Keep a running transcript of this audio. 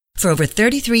For over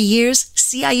 33 years,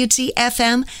 CIUT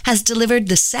FM has delivered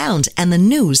the sound and the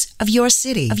news of your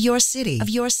city, of your city, of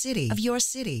your city, of your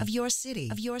city, of your city,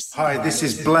 of your city. Hi, this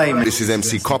is Blame. This is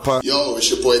MC Copper. Yo,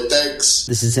 it's your boy Degs.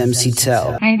 This is MC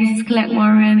Tell. Hey, this is Colette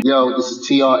Warren. Yo, this is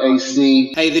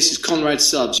TRAC. Hey, this is Conrad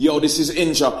Subs. Yo, this is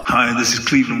Inja. Hi, this is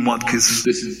Cleveland Watkins.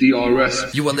 This is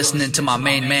DRS. You are listening to my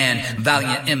main man,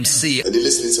 Valiant MC. And you're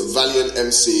listening to Valiant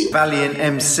MC. Valiant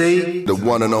MC. The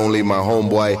one and only my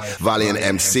homeboy, Valiant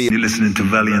MC. You're listening to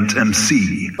Valiant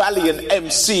MC. Valiant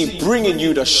MC bringing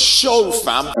you the show,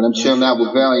 fam. And I'm chilling out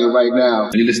with Valiant right now.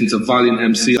 And you're listening to Valiant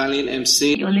MC. Valiant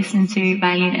MC. You're listening to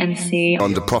Valiant MC.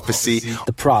 On the prophecy.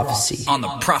 The prophecy. On the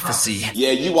prophecy.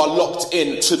 Yeah, you are locked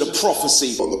in to the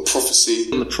prophecy. On the prophecy.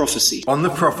 On the prophecy. On the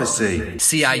prophecy.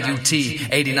 CIUT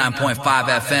 89.5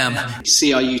 FM.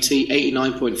 CIUT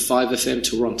 89.5 FM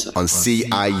Toronto. On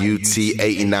CIUT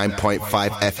 89.5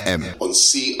 FM. On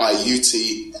CIUT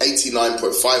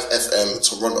 89.5 FM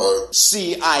Toronto.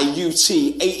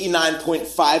 CIUT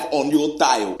 89.5 on your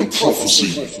dial.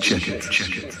 Prophecy. Check it,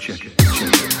 check it, check it, check it, check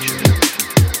it.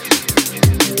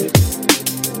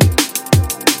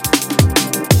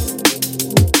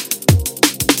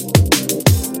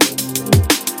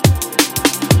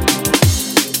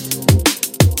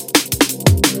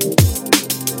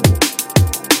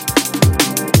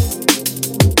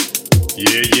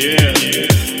 Yeah.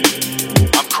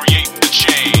 I'm creating the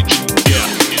change. Yeah.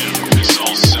 It's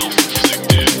all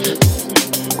self-inflicted.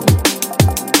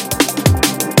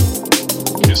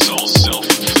 It's all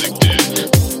self-inflicted.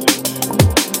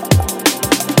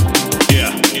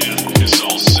 Yeah. It's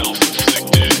all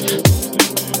self-inflicted.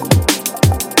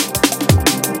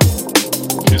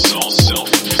 It's all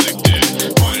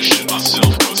self-inflicted. Punishing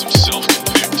myself cause I'm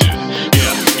self-convicted.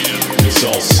 Yeah. It's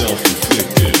all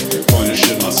self-inflicted.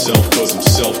 Punishing myself cause I'm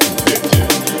self-convicted.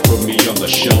 Put me on the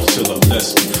shelf till I'm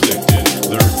less conflicted.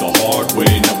 Learned the hard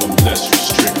way, now I'm less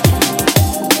restricted.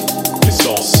 It's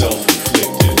all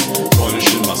self-inflicted.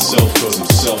 Punishing myself cause I'm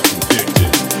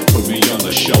self-convicted. Put me on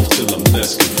the shelf till I'm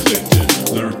less conflicted.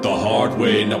 Learned the hard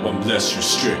way, now I'm less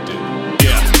restricted.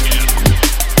 Yeah.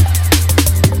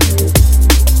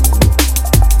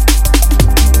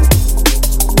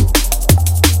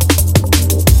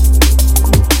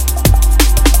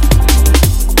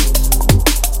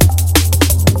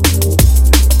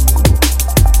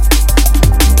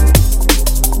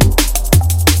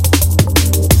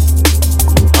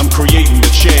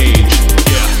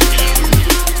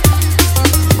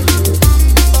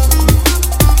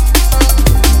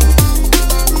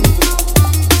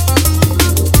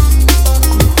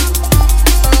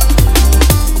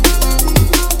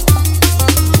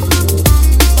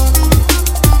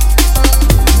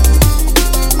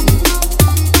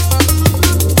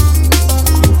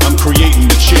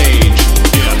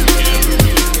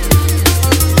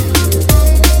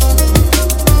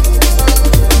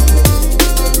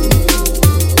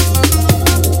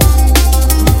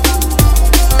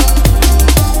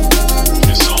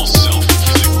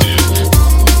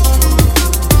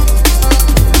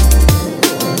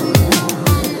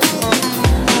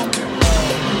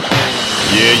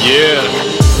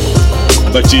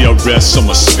 Like DRS, I'm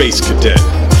a space cadet.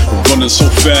 Running so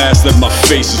fast that my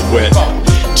face is wet.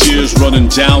 Tears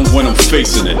running down when I'm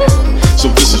facing it.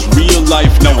 So this is real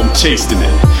life, now I'm tasting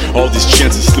it. All these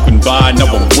chances slipping by,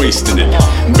 now I'm wasting it.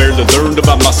 Barely learned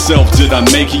about myself, did I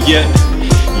make it yet?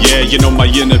 Yeah, you know my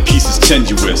inner peace is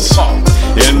tenuous,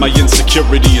 and my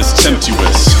insecurity is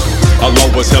tempestuous. I'll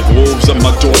always have wolves on my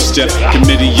doorstep,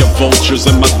 committee of vultures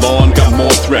and my lawn got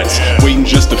more threats, waiting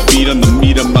just to feed on the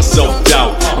meat of my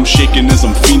self-doubt. I'm shaking as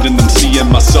I'm fiending and seeing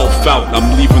myself out.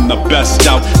 I'm leaving the best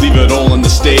out, leave it all on the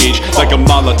stage, like a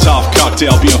Molotov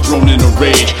cocktail being thrown in a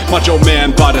rage. Macho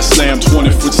man body slam,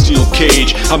 20-foot steel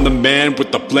cage. I'm the man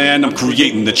with the plan, I'm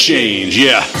creating the change.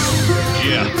 Yeah.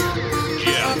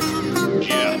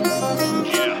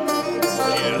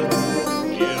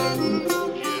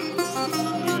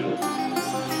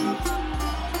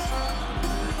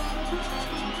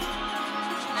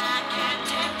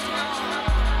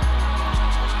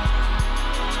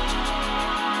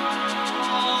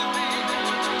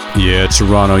 Yeah,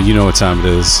 Toronto, you know what time it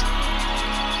is.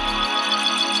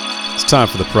 It's time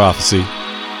for the prophecy.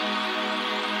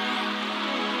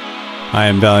 I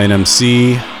am Valiant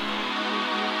MC,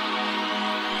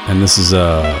 and this is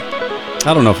I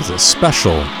don't know if it's a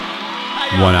special 1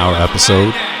 hour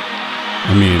episode.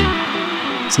 I mean,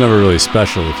 it's never really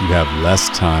special if you have less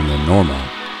time than normal.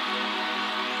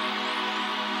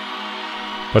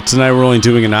 But tonight we're only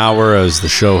doing an hour as the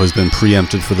show has been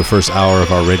preempted for the first hour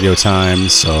of our radio time,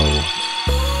 so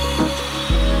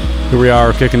here we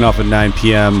are kicking off at 9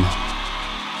 p.m.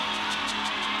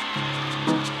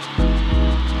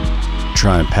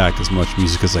 try and pack as much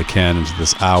music as I can into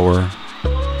this hour.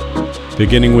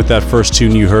 Beginning with that first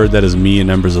tune you heard, that is Me and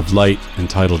Embers of Light,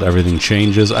 entitled Everything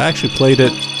Changes. I actually played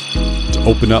it to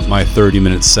open up my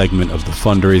 30-minute segment of the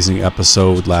fundraising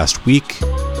episode last week.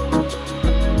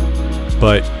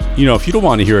 But, you know, if you don't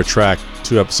want to hear a track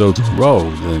 2 episodes in a row,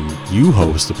 then you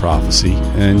host The Prophecy,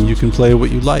 and you can play what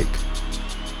you like.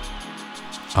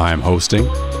 I am hosting,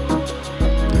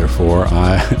 therefore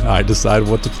I decide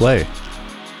what to play.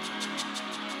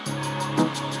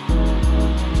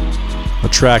 The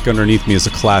track underneath me is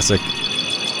a classic.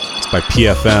 It's by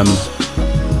PFM,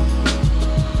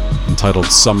 entitled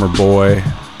Summer Boy.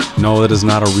 No, that is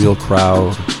not a real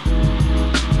crowd.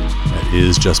 That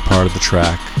is just part of the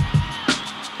track.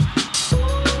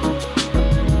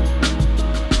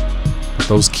 But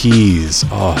those keys,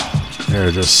 oh,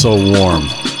 they're just so warm.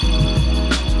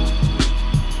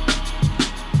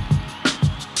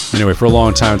 Anyway, for a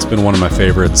long time, it's been one of my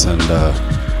favorites, and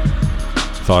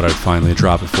thought I'd finally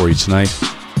drop it for you tonight.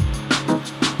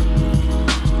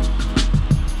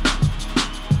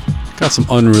 Got some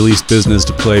unreleased business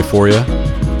to play for you.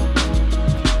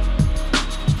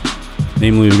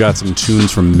 Namely, we've got some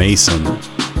tunes from Mason,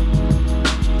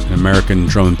 an American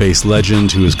drum and bass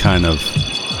legend who has kind of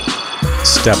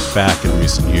stepped back in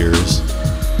recent years.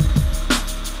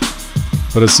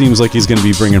 But it seems like he's going to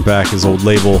be bringing back his old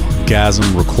label,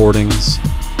 Gasm Recordings.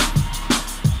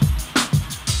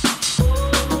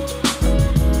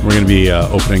 We're going to be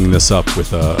opening this up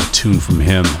with a tune from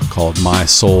him called My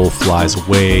Soul Flies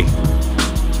Away,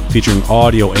 featuring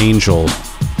Audio Angel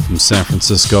from San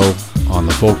Francisco on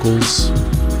the vocals.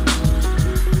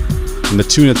 And the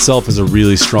tune itself is a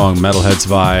really strong Metalheadz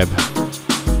vibe.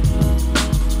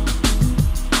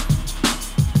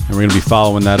 And we're going to be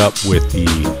following that up with the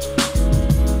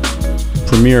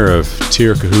premiere of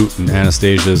Tyr Cahoot and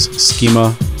Anastasia's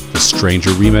Schema, the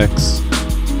Stranger remix.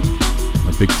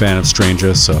 I'm a big fan of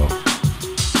Stranger, so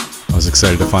I was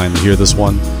excited to finally hear this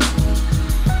one.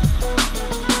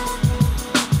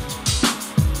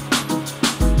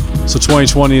 So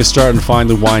 2020 is starting to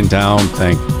finally wind down,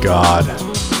 thank God.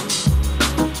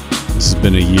 This has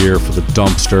been a year for the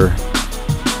dumpster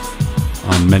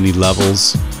on many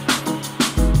levels.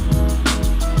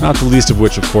 Not the least of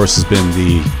which, of course, has been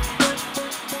the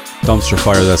dumpster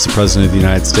fire that's the President of the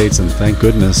United States, and thank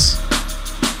goodness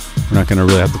we're not going to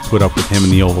really have to put up with him in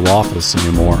the Oval Office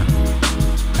anymore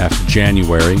after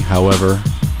January. However,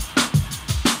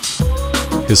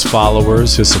 his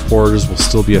followers, his supporters will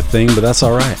still be a thing, but that's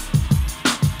alright,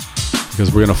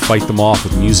 because we're going to fight them off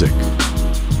with music.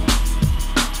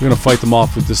 We're going to fight them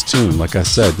off with this tune. Like I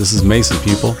said, this is Mason,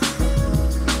 people.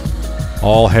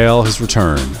 All hail his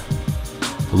return,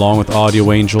 along with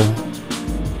Audio Angel.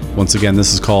 Once again,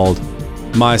 this is called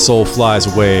My Soul Flies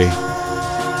Away,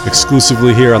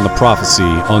 exclusively here on The Prophecy,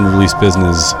 unreleased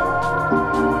business.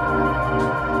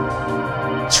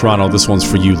 Toronto, this one's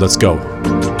for you. Let's go.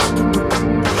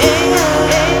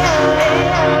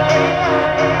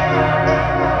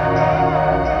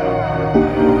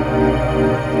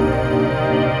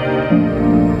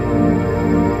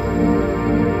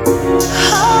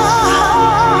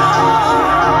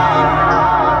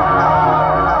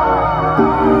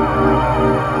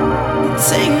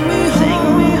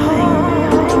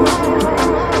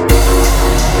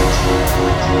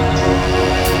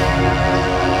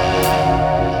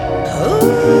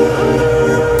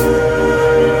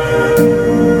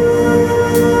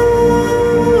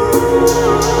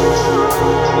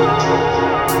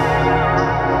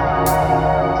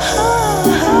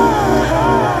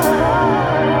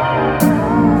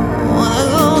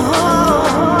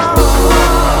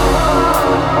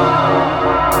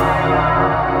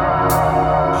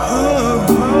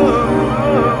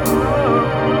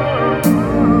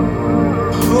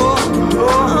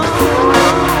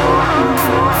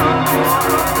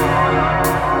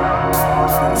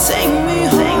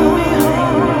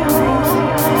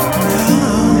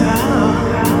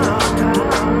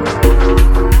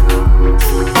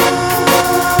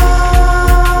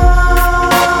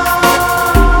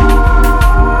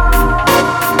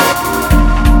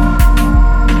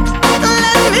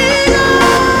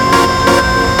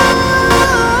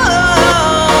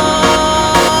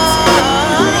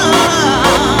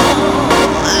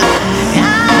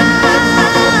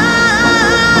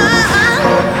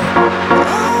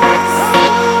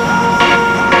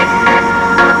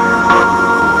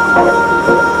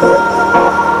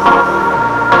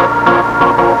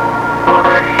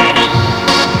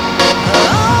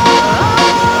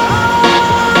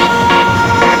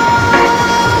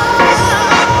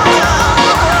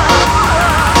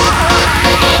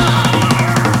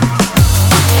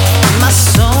 My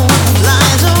soul flies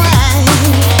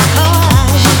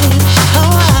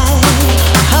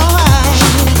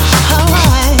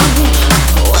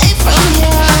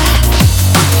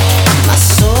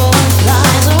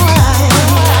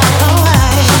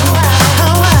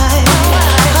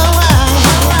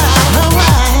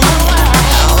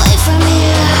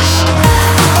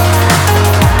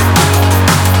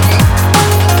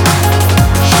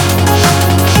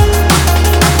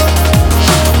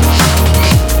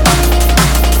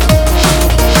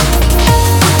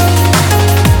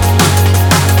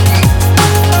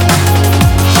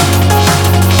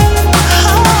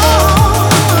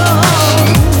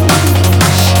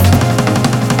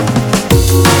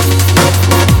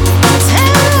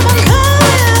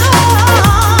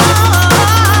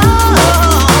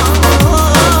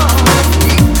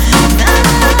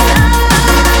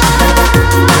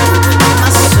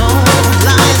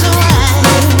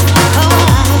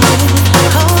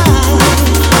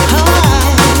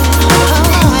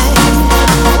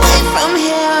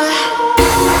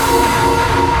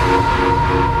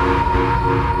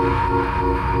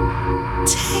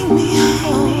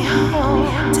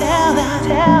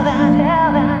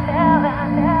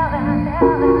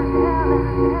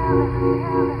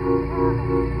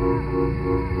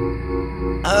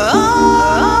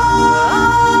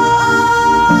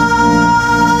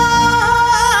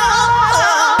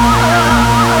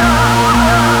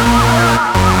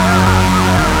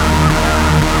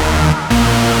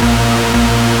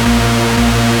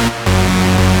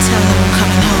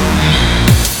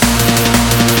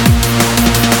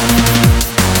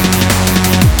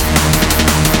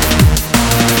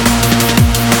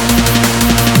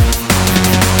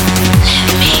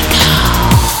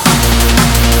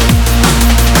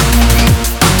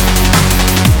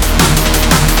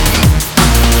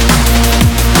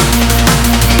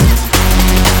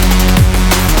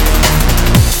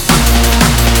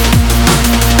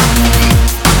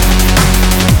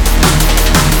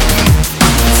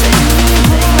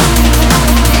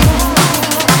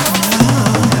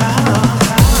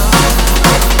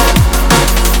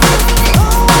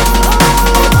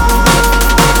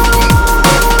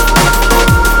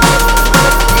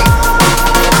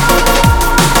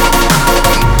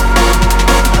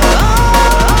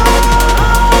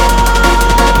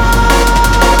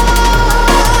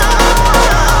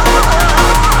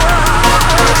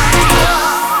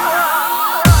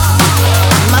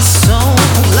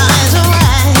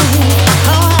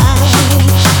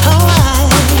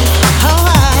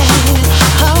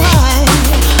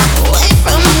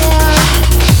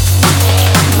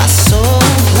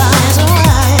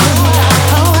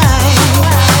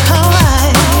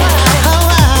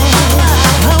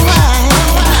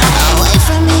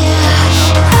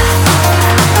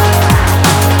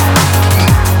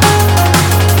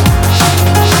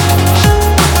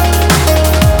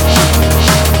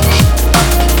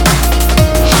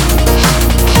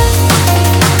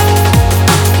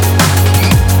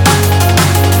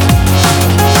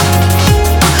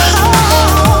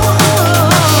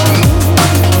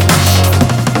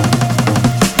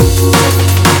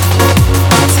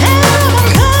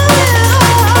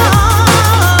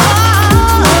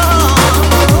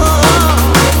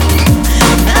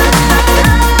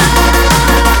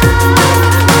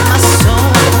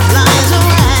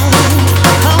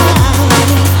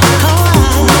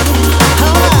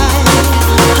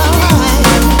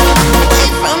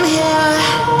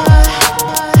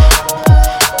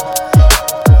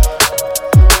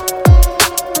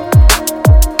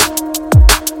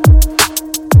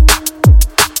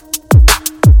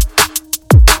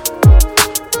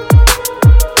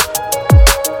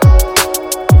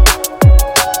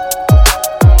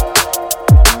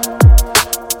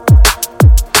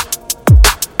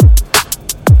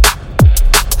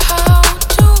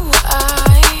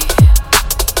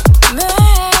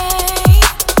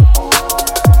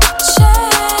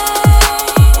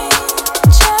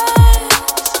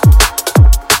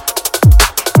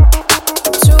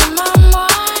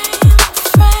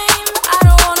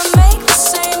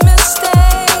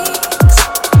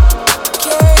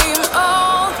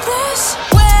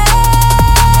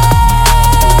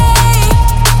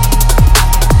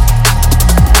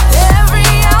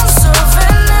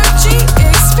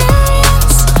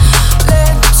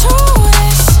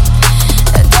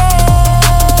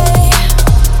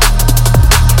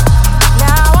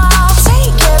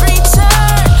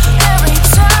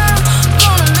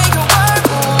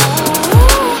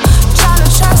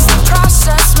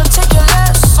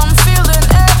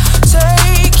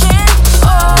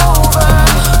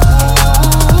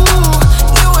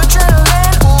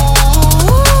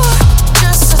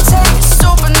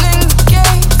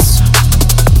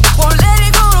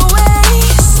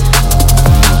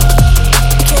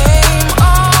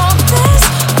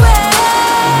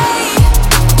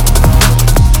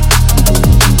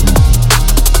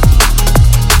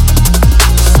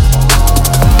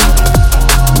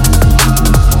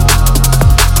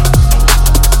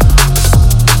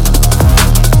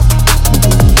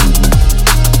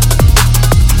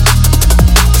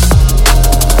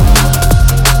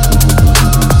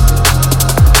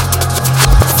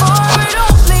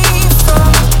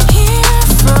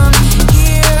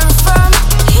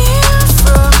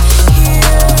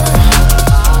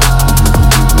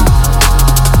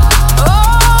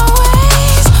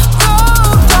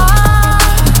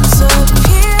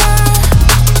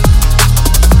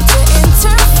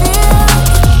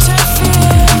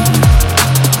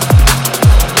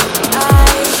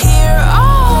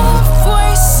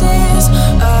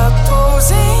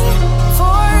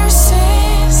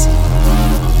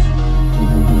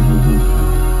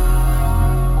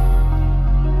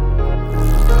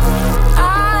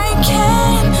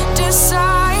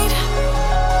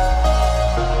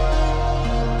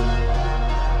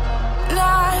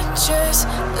just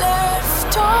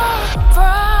left or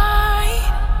right.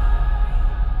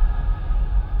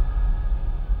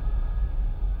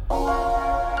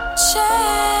 Changes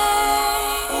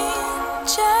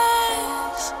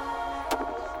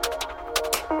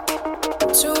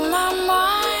to my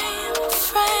mind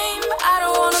frame. I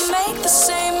don't wanna make the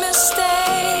same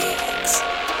mistakes.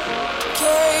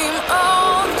 Came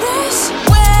all this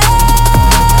way.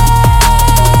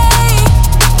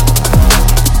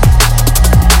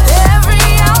 Every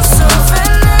ounce of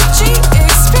energy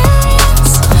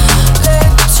experience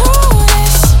led to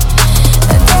this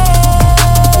day.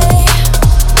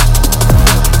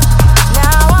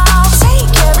 Now I'll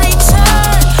take every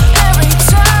turn,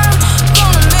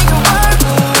 gonna make it work.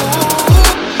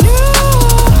 New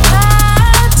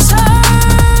patterns,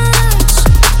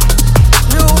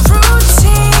 new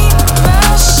routine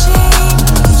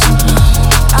machines.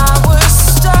 I was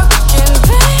stuck in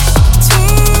between.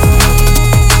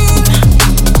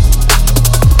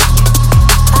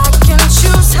 I can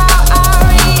choose how I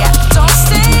react. Don't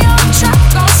stay on track,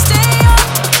 don't stay on.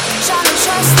 Trying to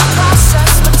trust the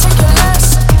process, meticulous.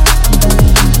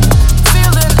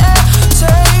 Feeling it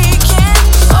taking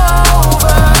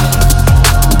over.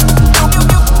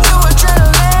 New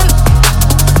adrenaline.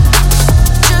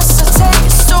 Just a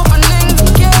taste, opening the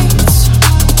gates.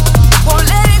 Won't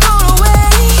let it go to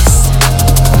waste.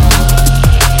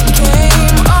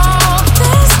 Came all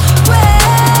this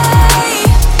way.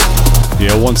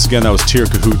 Yeah, once again, that was Tear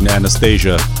Cahoot and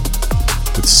Anastasia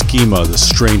with Schema, the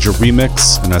Stranger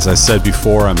remix. And as I said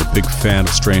before, I'm a big fan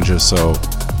of Stranger, so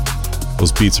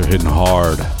those beats are hitting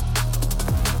hard.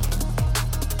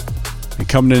 And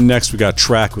coming in next, we got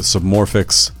Track with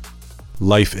Submorphics,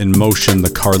 Life in Motion, the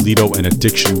Carlito and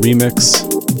Addiction remix.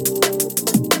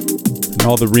 And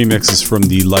all the remixes from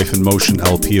the Life in Motion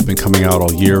LP have been coming out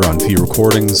all year on V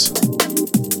Recordings.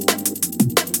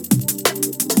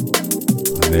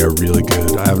 And they are really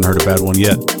good. I haven't heard a bad one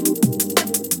yet.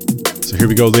 So here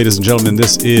we go, ladies and gentlemen.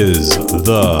 This is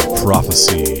The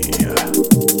Prophecy.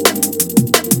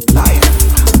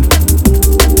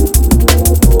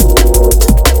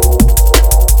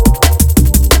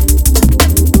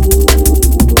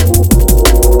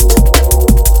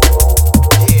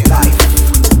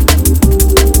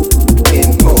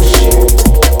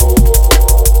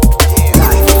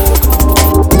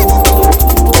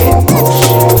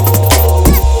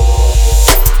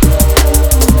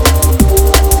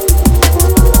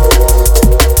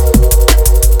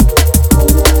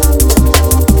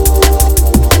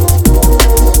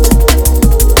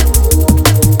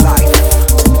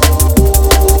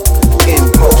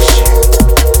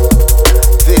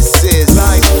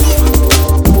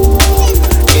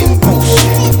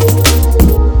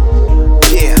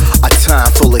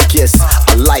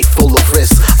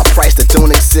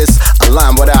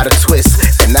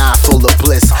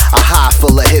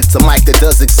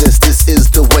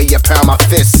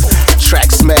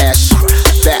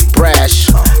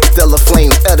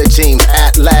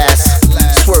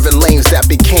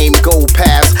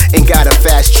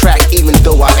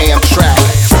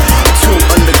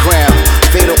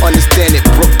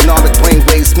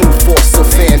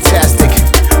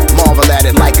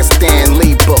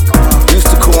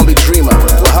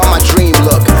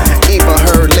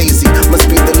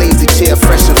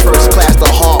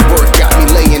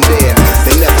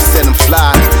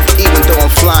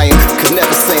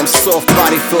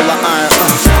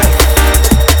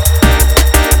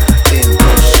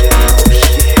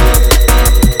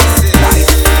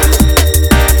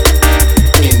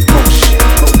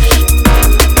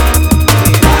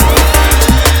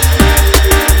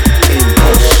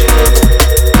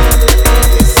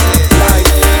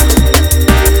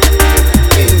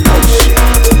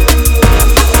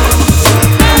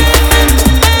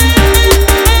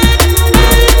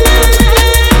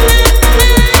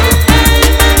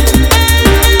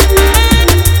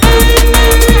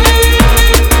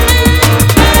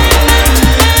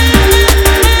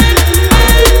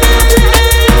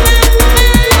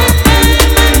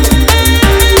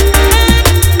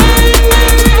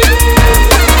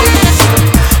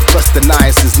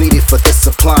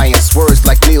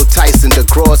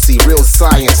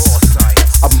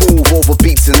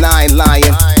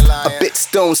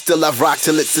 Still I rock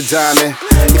till it's a diamond.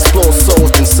 Explore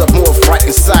souls and submorph right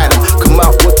inside them. Come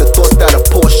out with the thoughts that'll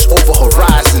push over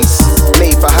horizons.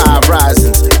 Made for high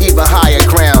horizons, even higher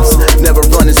grounds. Never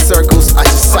run in circles, I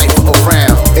just cipher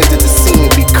around. Enter the scene,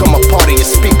 become a part of your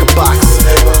speaker box.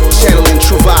 Channeling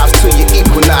true vibes to your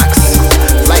equinox.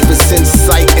 Life is in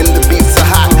sight and the beats are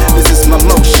hot. This is my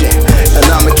motion, and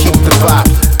I'ma keep the vibe.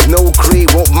 No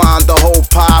greed, won't mind the whole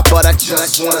pie, but I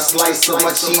just wanna slide. slice of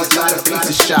my cheese, not a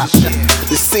pizza shop.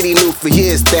 The city knew for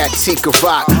years that she could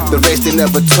rock. The rest they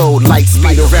never told. Light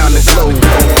speed around the globe.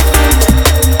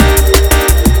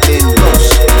 In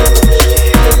motion.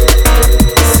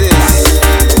 This is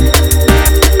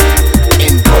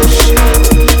in motion.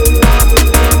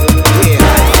 Yeah.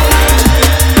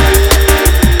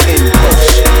 In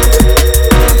motion.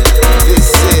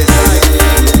 This is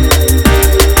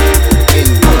in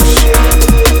motion.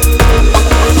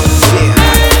 Yeah.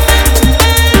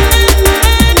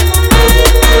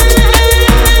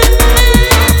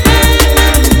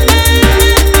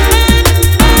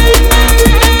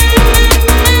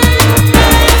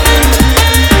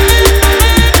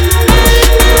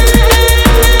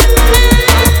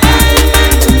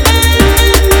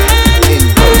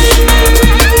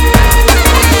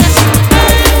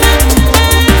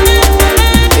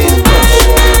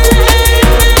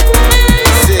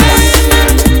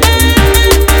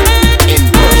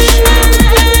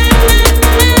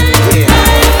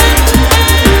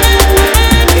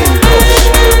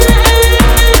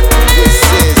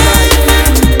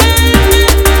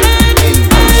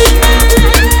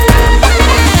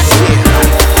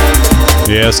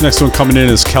 Yeah, this next one coming in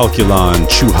is Calculon,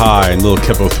 Chew High, and Lil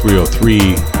Kepo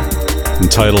 303,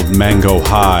 entitled Mango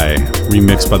High,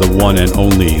 remixed by the one and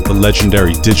only, the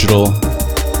legendary Digital.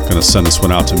 Gonna send this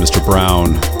one out to Mr.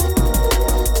 Brown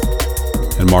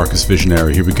and Marcus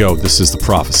Visionary. Here we go. This is The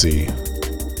Prophecy.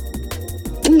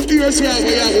 2 ears here,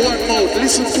 we have one mouth.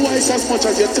 Listen twice as much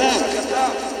as you talk.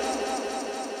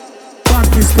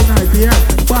 Badness tonight, yeah.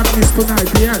 Badness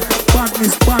tonight, yeah.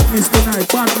 Badness tonight.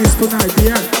 Badness tonight,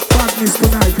 yeah. Badness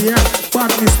tonight, yeah.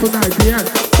 Badness tonight, yeah.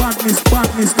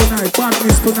 Badness tonight.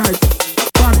 Badness tonight.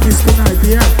 Badness tonight,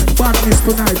 yeah. Badness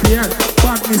tonight, yeah.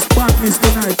 Badness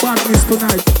tonight. Badness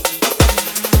tonight.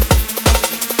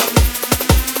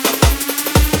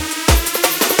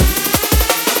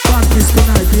 Badness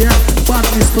tonight, yeah.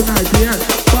 Badness tonight, yeah.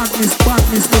 Badness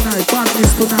tonight.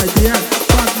 Badness tonight, yeah.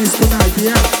 Badness tonight,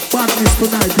 yeah. Badness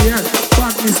tonight, yeah.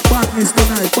 Badness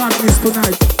tonight. Badness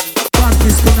tonight.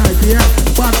 Badness tonight, yeah.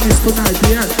 Badness tonight,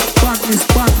 yeah. Badness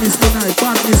tonight.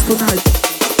 Badness tonight.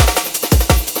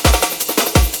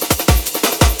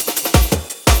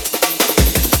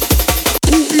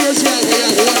 Ears here, we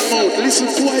have one mouth. Listen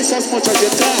twice as much as you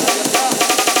talk.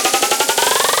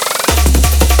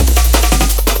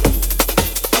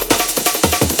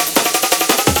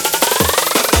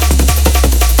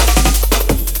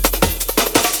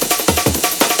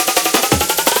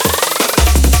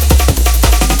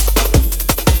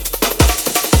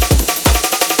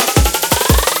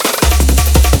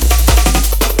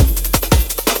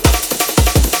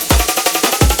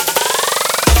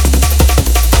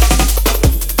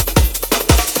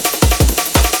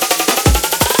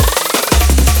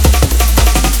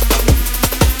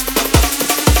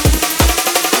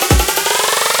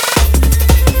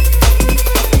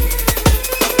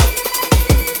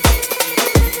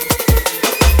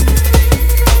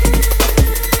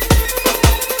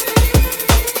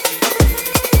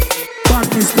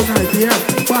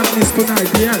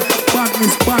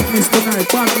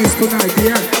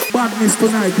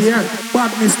 Tonight, yeah.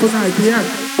 Badness tonight, yeah.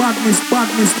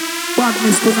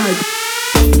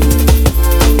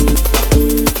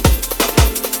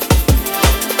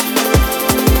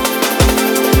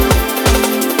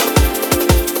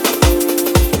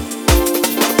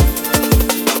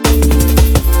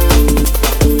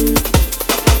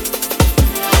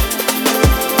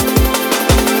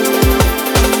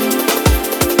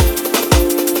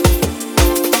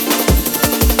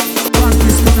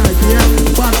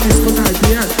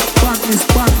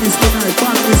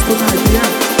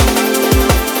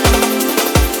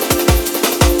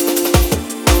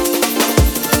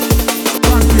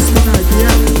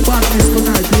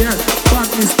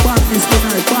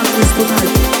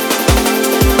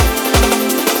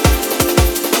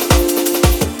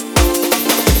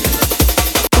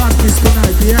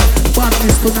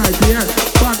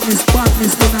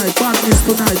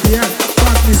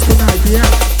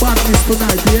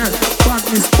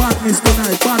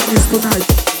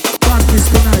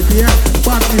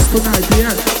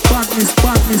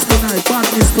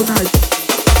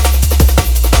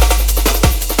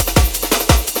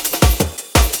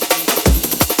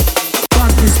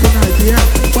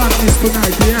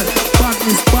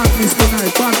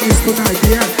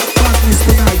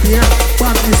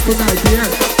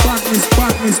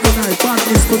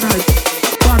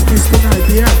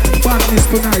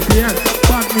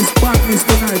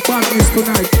 Badness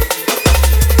tonight.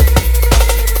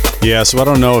 Yeah, so I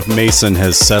don't know if Mason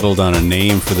has settled on a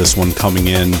name for this one coming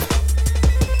in.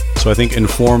 So I think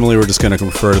informally we're just going to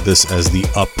refer to this as the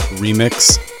Up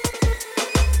remix.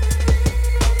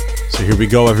 So here we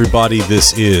go, everybody.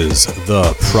 This is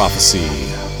The Prophecy.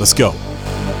 Let's go.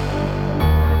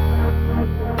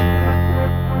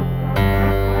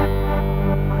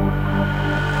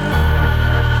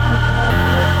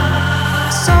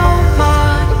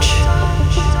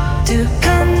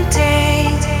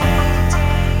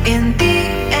 In the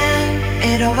end,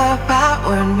 it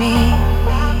overpowered me.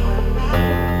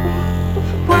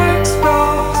 Words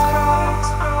spoke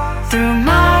through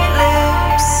my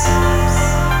lips,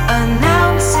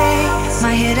 announcing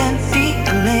my hidden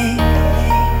feeling.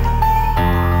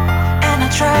 And I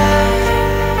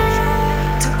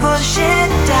tried to push it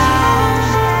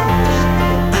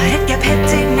down, but it kept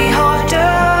hitting me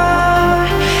harder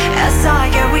as I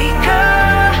get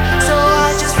weaker. So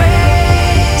I just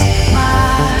raised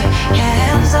my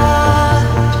hands up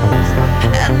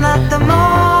and let them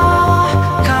all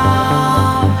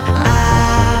come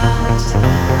out.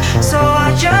 So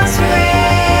I just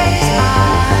raised my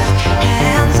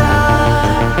hands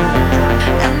up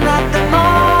and let them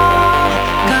all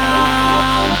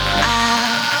come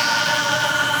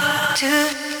out to you.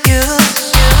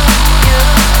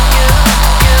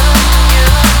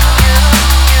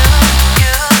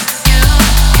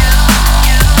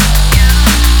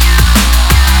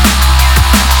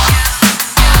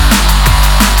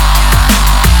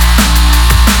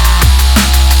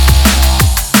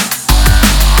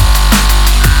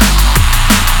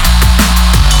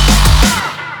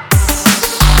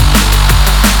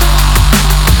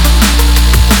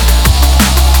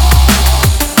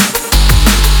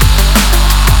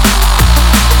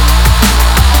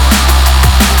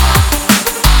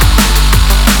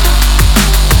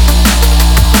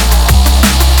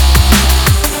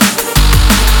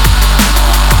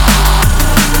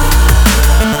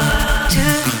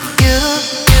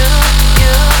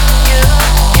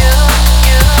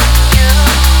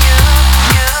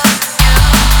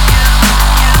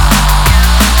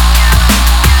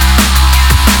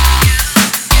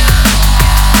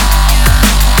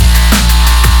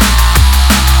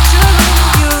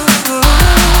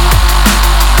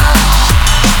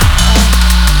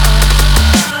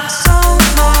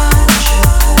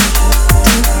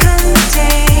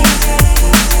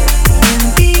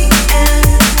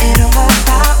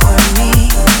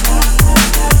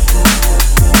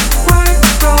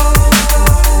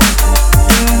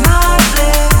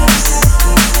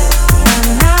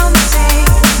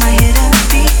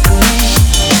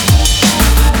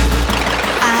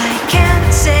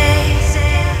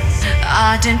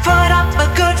 Didn't put up a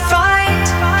good fight,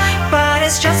 but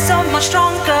it's just so much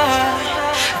stronger.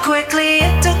 Quickly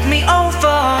it took me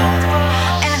over,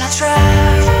 and I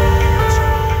tried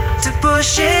to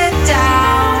push it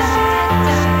down,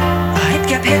 but it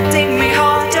kept hitting me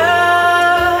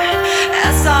harder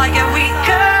as I get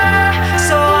weaker.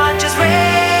 So I just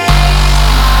raised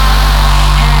my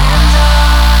hands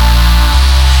up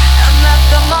and let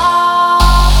them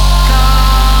all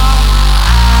come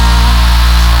out.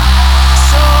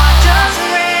 So I just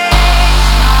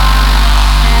raised my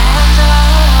hands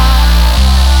up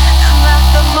and let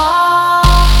them all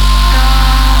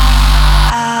come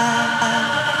out.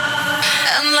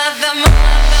 And let them all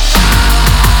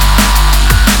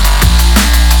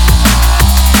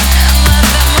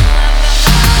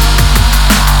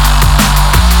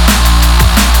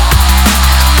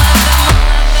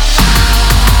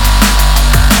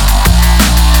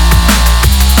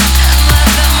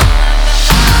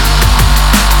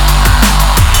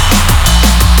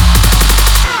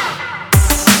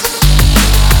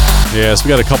Yeah, so we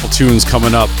got a couple tunes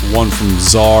coming up. One from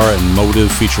Czar and Motive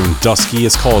featuring Dusky.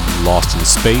 It's called Lost in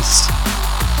Space.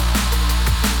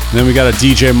 And then we got a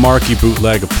DJ Marky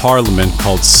bootleg of Parliament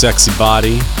called Sexy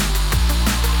Body.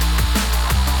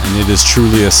 And it is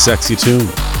truly a sexy tune.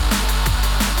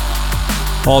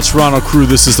 All Toronto crew,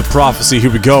 this is The Prophecy. Here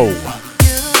we go.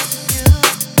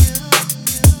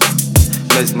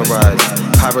 Mesmerize,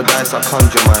 paradise I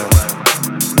conjure mine.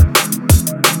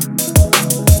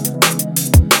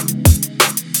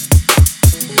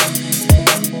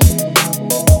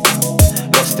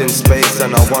 In space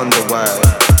and I wonder why.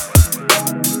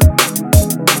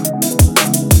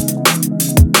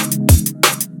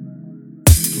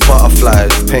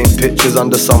 Butterflies, paint pictures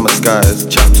under summer skies.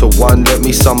 Chapter 1, let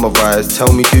me summarize.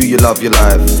 Tell me, do you love your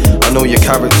life? I know your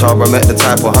character, I met the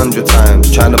type 100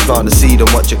 times. Trying to plant the seed and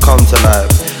watch it come to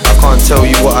life. I can't tell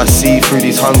you what I see through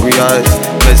these hungry eyes.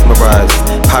 Mesmerized,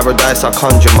 paradise I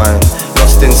conjure mine.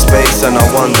 Lost in space and I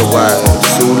wonder why.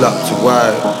 It's all up to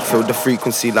why. Feel the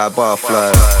frequency like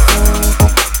butterflies.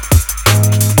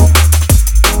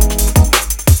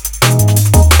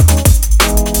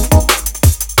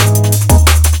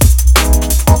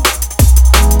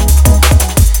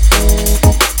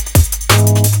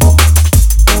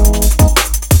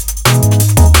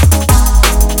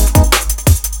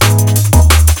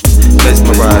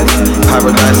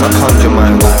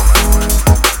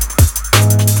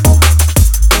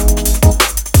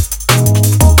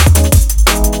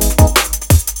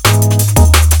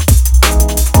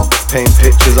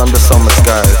 under summer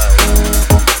skies.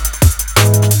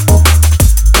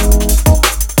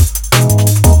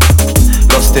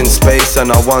 Lost in space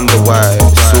and I wonder why.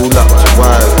 It's all up to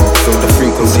why. Feel the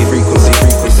frequency.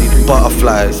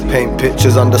 Butterflies, paint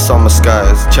pictures under summer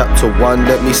skies. Chapter 1,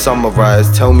 let me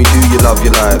summarize. Tell me, do you love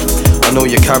your life? I know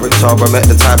your character, I met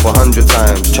the type 100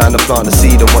 times. Trying to plant the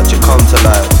seed and watch it come to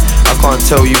life. I can't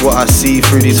tell you what I see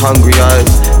through these hungry eyes.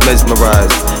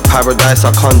 Mesmerized, paradise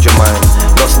I conjure mine.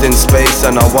 Lost in space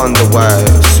and I wonder why.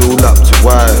 It's all up to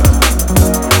why.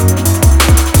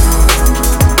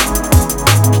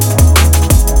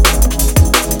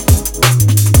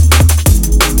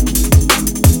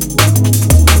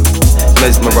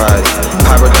 Mesmerized,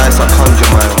 paradise I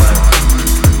conjure mine.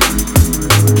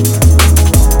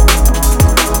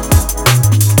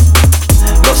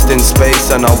 Lost in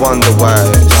space and I wonder why.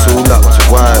 It's all up to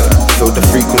why. Feel the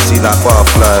frequency like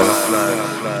butterflies.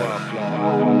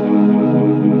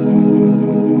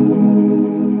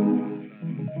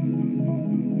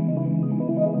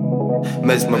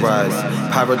 Mesmerized,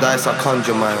 paradise I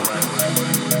conjure mine.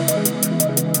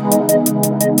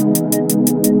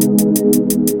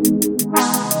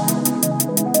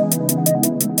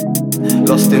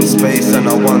 Lost in space and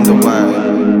I wonder why.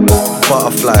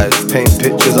 Butterflies, paint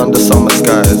pictures under summer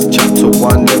skies. Chapter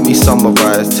 1, let me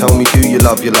summarize. Tell me, do you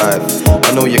love your life?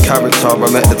 I know your character, I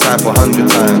met the type 100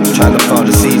 times. Trying to plant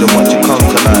the seed and watch it come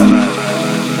to life.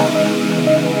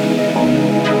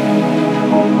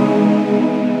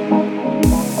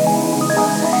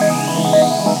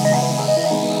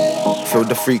 Feel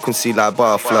the frequency like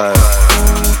butterflies.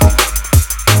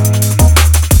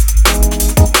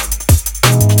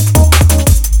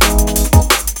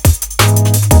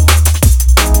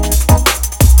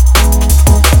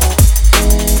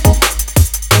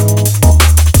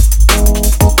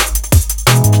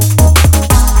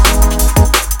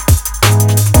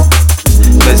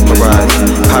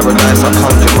 Paradise I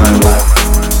conjure mine.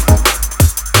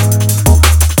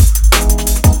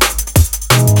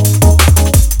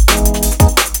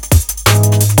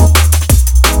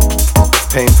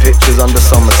 Paint pictures under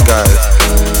summer skies.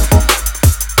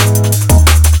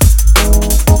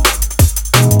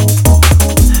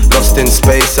 Lost in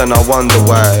space and I wonder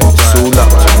why. It's all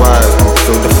up to why.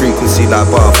 Feel the frequency like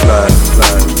butterflies.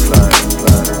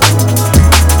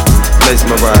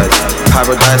 Mesmerized,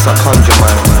 paradise I conjure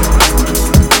mine.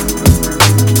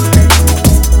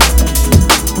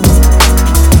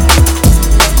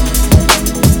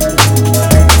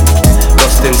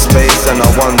 In space and I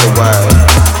wonder why.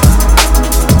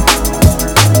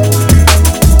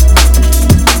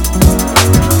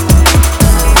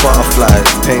 Butterflies,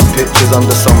 paint pictures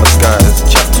under summer skies.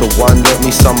 Chapter 1, let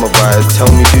me summarize. Tell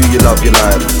me, do you love your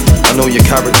life? I know your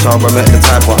character, I met the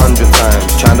type 100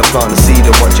 times. Trying to plant the seed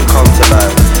and watch it come to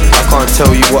life. I can't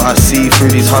tell you what I see through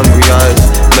these hungry eyes.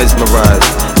 Mesmerized,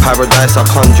 paradise I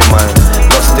conjure mine.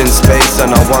 Lost in space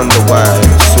and I wonder why.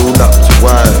 It's all up to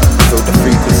why. Feel the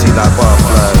frequency like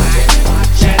butterflies.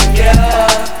 Watching you,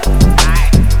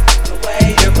 the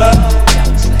way you move.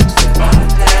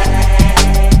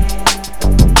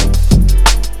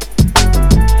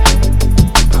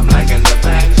 I'm liking the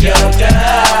things you do,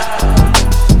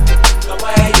 the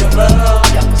way you move.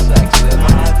 You're sexy,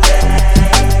 my day.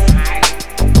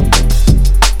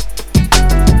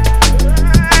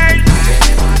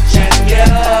 Watching you,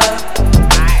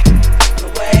 the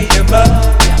way you move.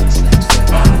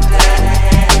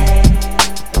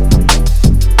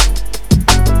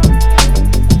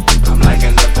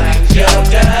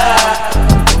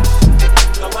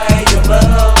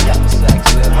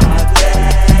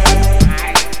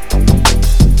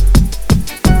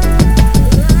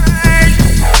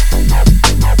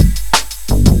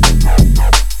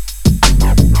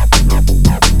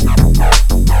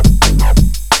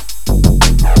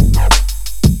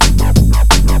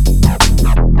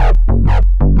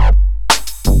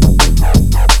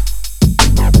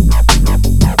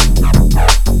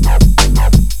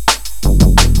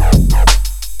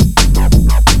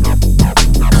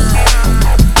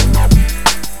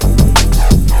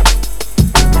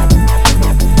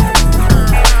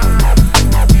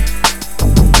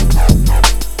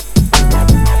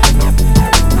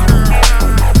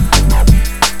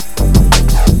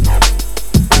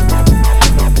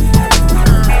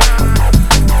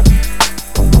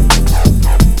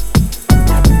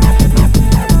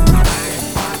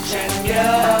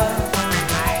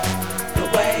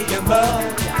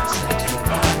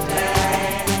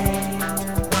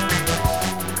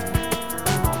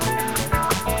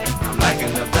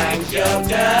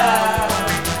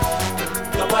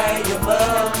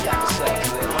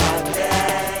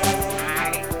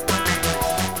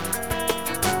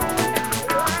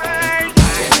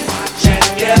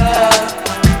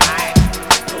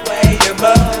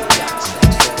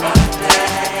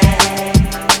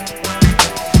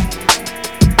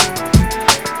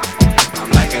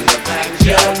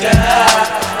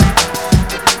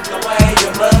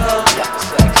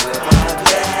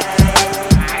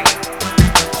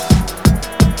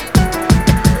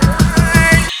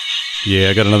 Yeah,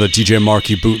 I got another DJ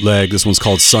Marky bootleg. This one's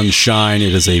called Sunshine.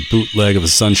 It is a bootleg of a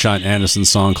Sunshine Anderson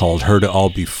song called Heard It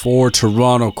All Before.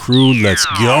 Toronto Crew, let's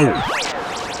go.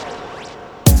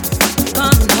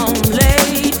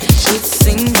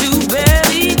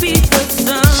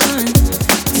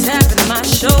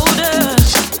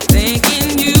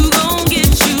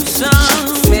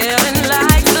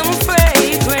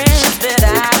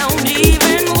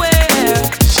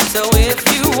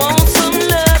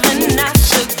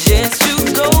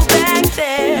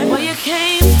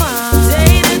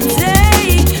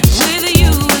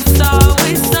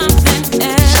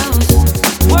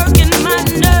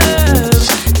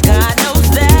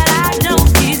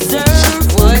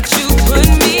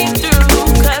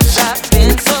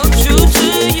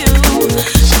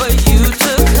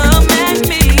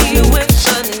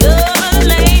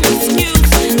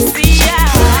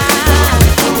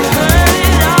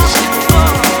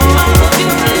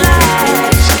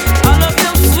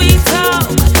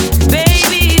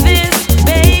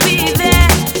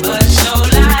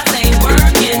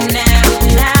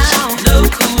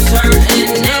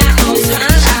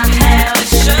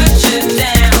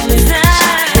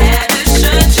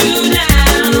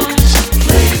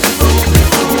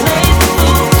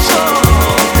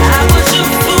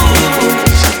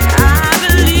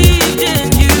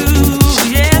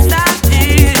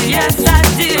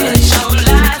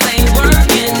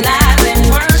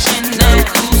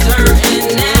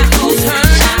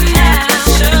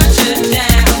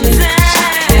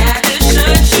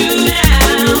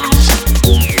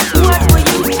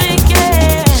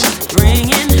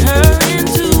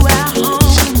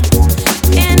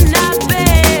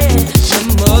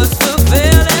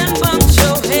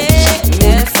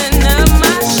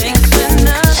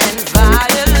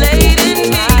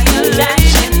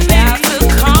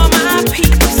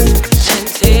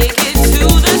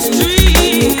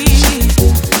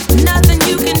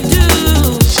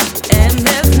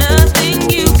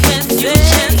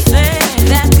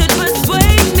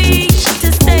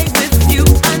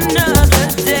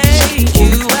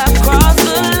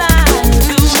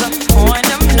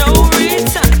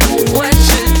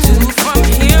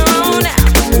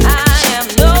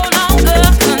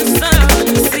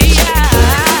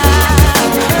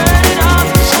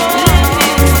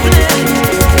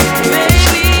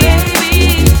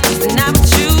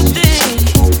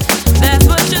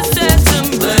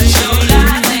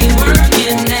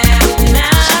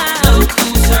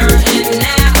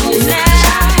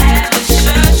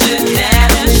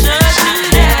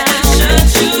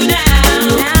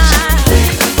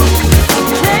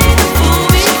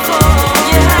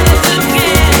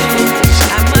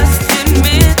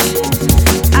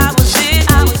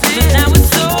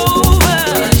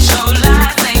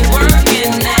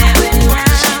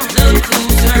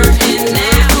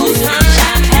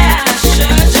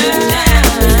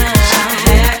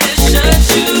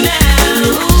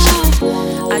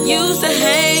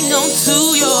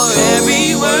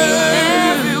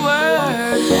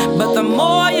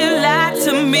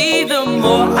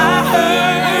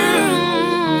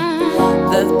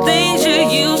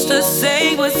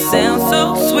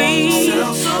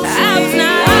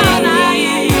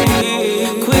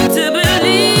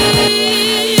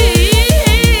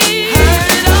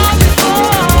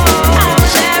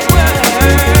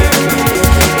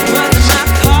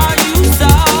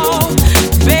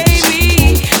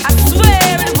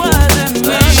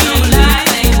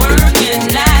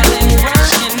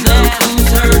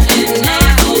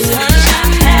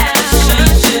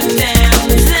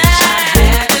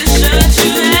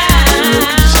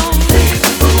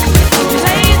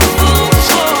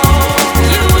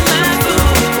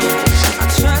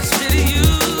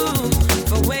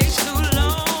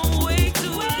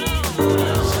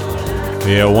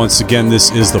 Once again,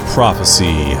 this is The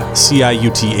Prophecy,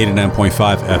 CIUT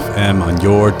 89.5 FM on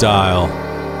your dial.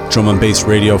 Drum and Bass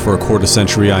Radio for a quarter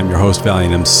century. I'm your host,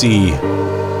 Valiant MC.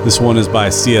 This one is by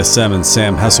CSM and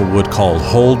Sam Hesselwood called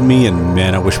Hold Me, and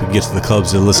man, I wish we'd get to the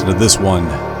clubs to listen to this one.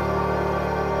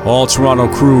 All Toronto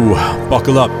crew,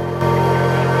 buckle up.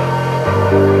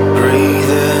 Breathe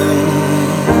in,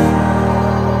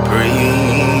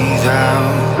 breathe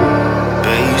out,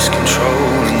 bass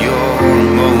controlling your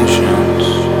emotions.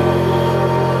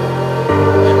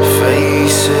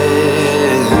 Faces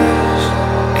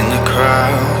in the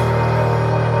crowd,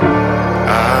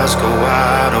 eyes go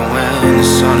wider when the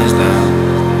sun is down.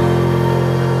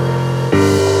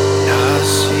 I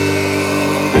see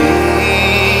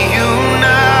you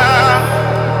now,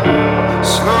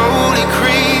 slow.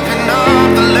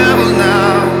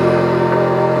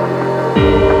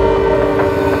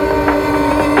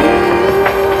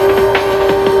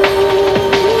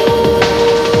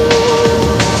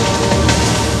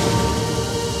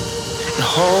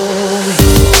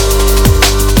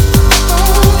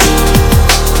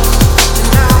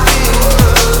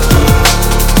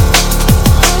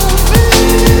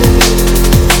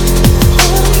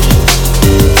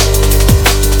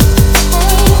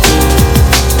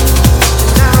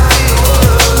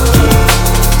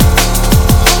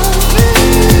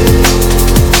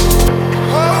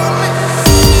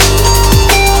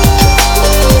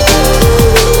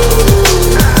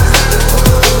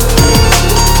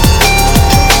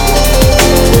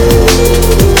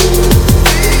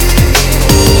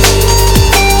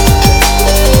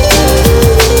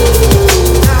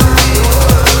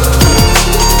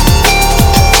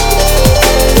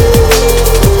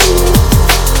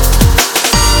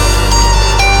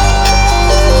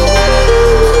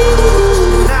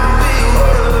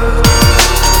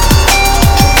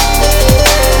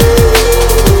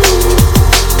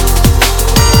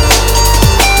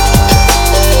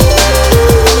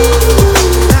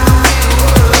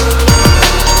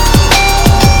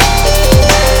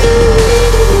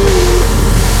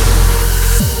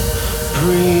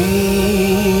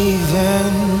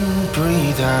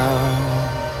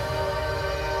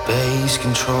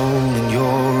 controlling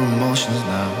your emotions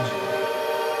now.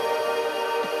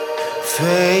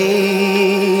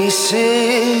 Faces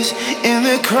in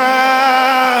the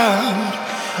crowd,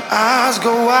 eyes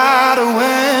go wider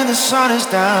when the sun is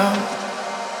down.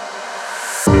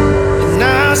 And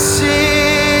I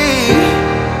see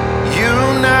you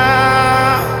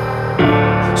now,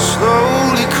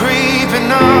 slowly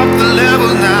creeping up the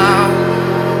level now.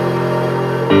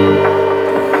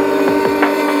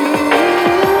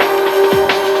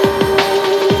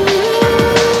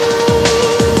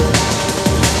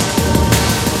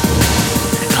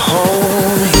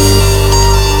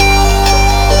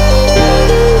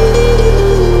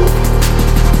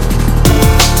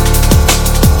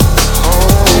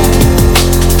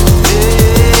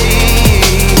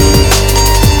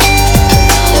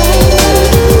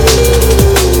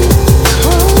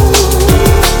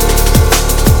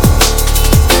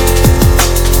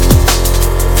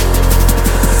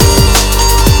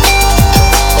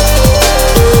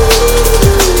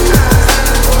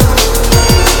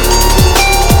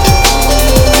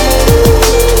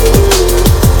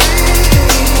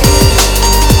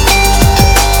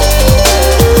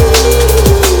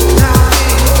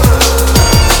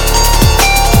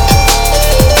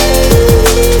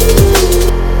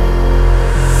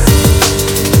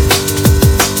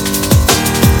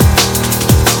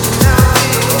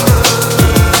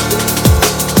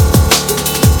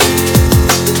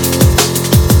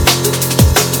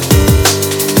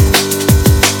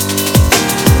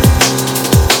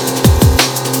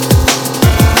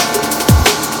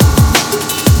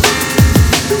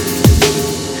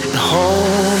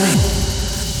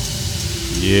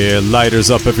 Lighters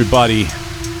up, everybody.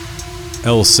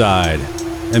 L-Side,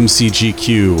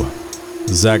 MCGQ,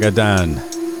 Zagadan,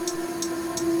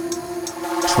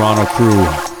 Toronto crew,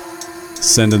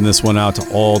 sending this one out to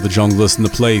all the junglists in the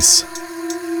place.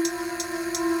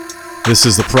 This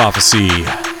is the prophecy.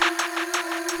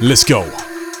 Let's go.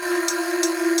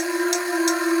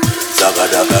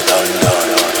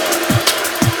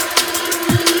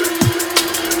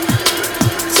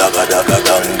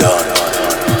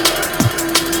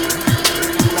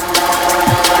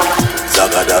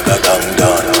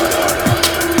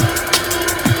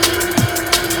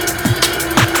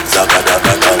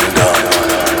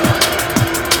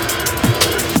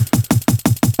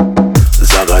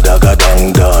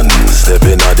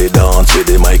 Stepping at the dance with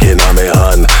the mic in my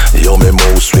hand. Yo, me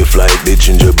move swift like the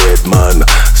gingerbread man.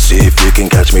 See if you can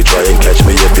catch me, try and catch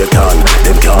me if you can.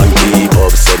 Them can't keep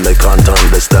up, said me can't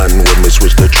understand. When me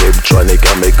switch the trip, tronic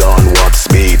and me gone warp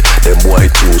speed. Them boy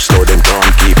too slow, them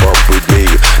can't keep up with me.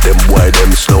 Them boy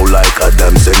them slow like a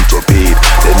damn centipede.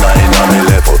 They nine on me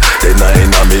level, they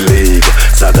nine on me league.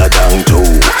 Saga down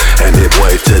too. And the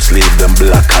boy just leave them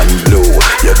black and blue.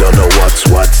 You don't know what's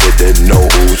what, so they know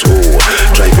who's who.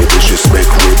 Try to disrespect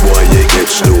rude boy, you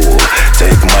get slow.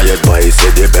 Take my advice,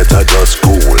 said you better just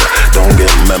cool. Don't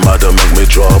get me mad, make me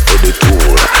draw for the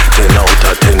tool. 10 out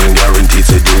of 10 guaranteed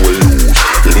said you will lose.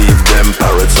 Leave them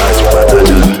parrots eyes better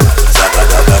than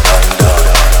Zagadagaganda.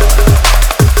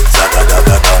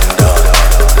 Zagadagaganda.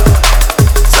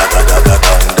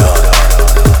 Zagadagaganda.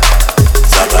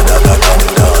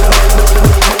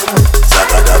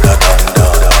 Zagadagaganda.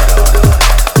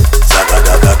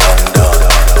 Zagadagaganda.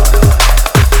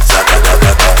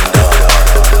 Zagadagaganda.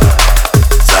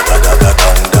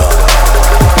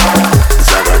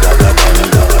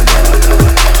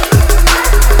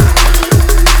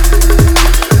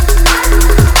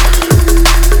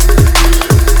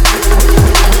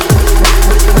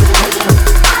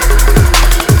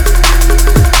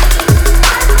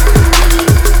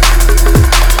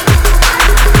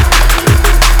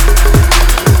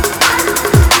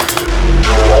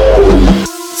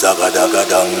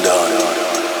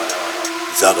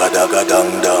 Zagadagaganda. Zagadagaganda.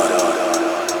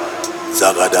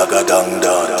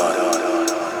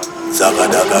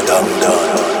 Zagadagaganda.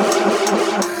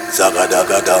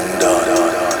 Zagadagaganda.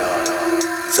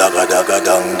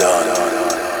 Zagadagaganda.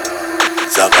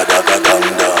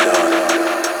 Zagadagaganda.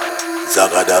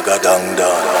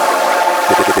 Zagadagaganda.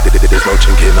 There's no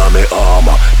chink in on me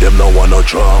armor. Them no want no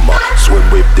drama. Swim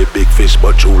with the big fish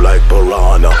but true like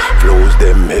piranha. Flows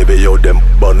them heavy, yo, them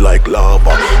burn like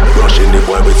lava. Brushing the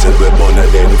boy, we said we born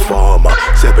an informer.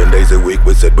 7 days a week,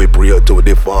 we said we pray to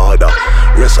the Father.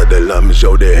 Rest of the lambs,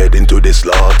 yo, they heading to the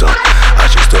slaughter.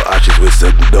 Ashes to ashes, we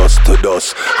said dust to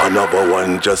dust. Another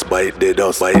one just bite the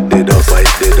dust, bite the dust,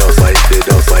 bite the dust, bite the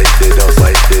dust, bite the dust,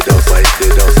 bite the dust, bite the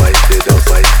dust, bite the dust,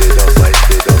 bite the dust, bite the dust, bite the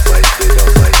dust, bite the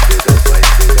dust, bite the dust, bite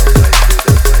the dust.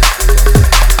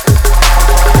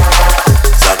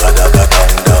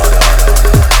 Zagadagaganda.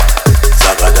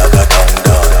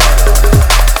 Zagadagaganda.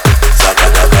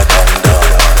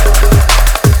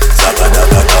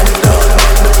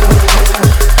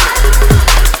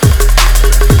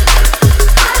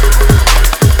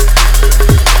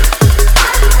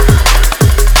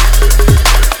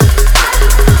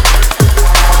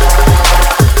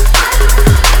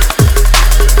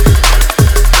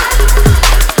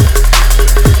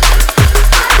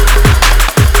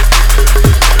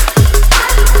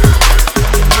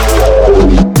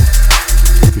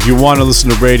 you want to listen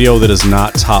to radio that is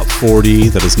not top 40,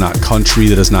 that is not country,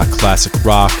 that is not classic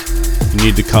rock, you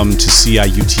need to come to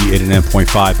CIUT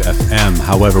 89.5 FM.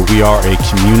 However, we are a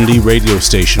community radio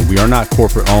station. We are not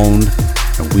corporate owned,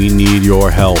 and we need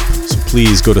your help. So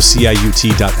please go to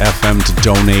CIUT.FM to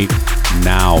donate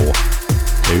now.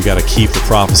 Okay, we got to keep the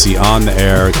prophecy on the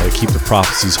air. We got to keep the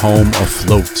prophecy's home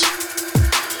afloat.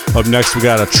 Up next, we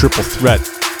got a triple threat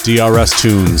DRS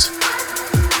tunes.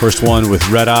 First one with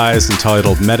Red Eyes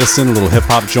entitled Medicine, a little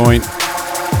hip-hop joint.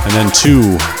 And then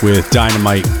two with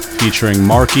Dynamite featuring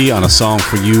Marky on A Song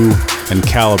For You and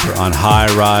Caliber on High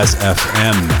Rise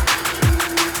FM.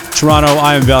 Toronto,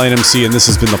 I am Valiant MC, and this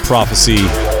has been The Prophecy.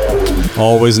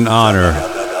 Always an honor.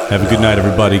 Have a good night,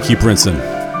 everybody. Keep rinsing.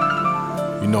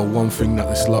 You know, one thing that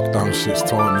this lockdown shit's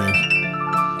taught me is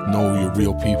know who your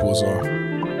real peoples are.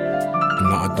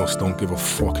 And that I just don't give a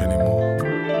fuck anymore.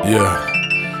 Yeah.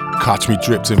 Catch me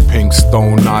dripped in pink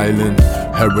Stone Island.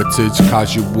 Heritage,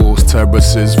 casuals,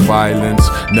 terraces, violence.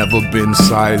 Never been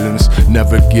silenced,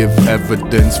 never give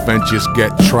evidence. Then just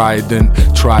get tried and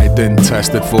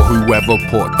tested for whoever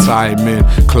put time in.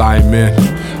 Climbing,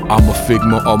 I'm a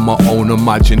figment of my own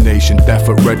imagination. Death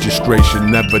at registration,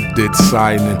 never did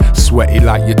signing. Sweaty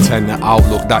like your tenant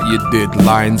outlook that you did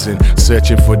lines in.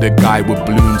 Searching for the guy with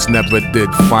balloons, never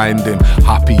did find him.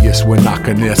 Happiest when I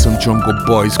can hear some jungle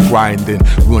boys grinding.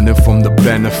 Running from the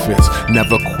benefits,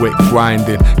 never quit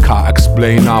grinding. Can't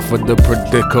explain half of the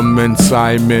predicaments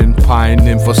I'm in.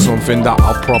 Pining for something that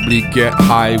I'll probably get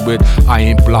high with. I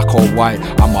ain't black or white,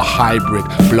 I'm a hybrid.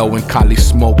 Blowing Cali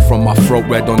smoke from my throat,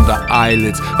 red on the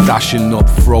eyelids. Dashing up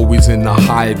throwies in the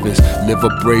hivers. Live a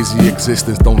brazy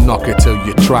existence, don't knock it till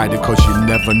you tried it, cause you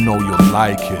never know you'll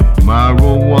like it.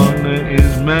 Marijuana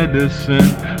is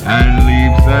medicine, and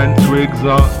leaves and twigs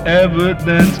are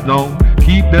evidence. Don't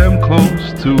keep them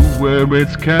close to where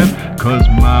it's kept, cause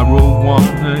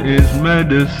marijuana is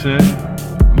medicine.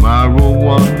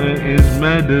 Marijuana is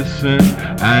medicine,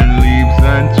 and leaves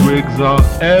and twigs are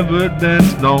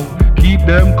evidence. Don't keep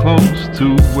them close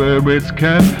to where it's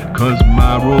kept, cause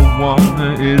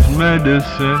marijuana is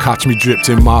medicine. Catch me dripped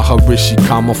in my Harishi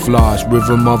camouflage.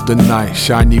 Rhythm of the night,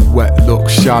 shiny wet look,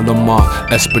 Shalimar.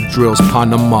 Espadrilles,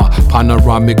 Panama.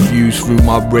 Panoramic views through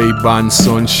my Ray-Ban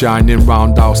sun. Shining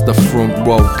roundhouse the front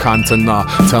row, Cantona.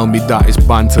 Tell me that it's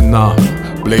Bantana.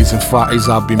 Blazing fatties,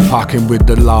 I've been packing with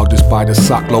the loudest. By the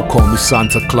sacklow, call me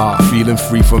Santa Claus. Feeling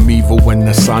free from evil when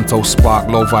the Santo spark.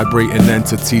 Low vibrating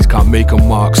entities can't make a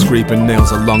mark. Scraping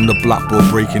nails along the blackboard,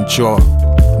 breaking chalk.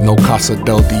 No Casa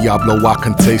del Diablo, I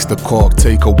can taste the cork.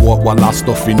 Take a walk while I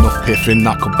stuff enough piffin'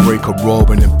 I could break a roar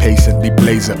and impatiently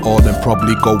blaze it all. Then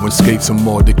probably go and skate some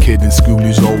more. The kid in school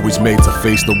who's always made to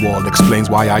face the wall explains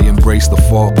why I embrace the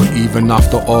fall. But even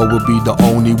after all, we'll be the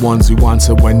only ones who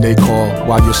answer when they call.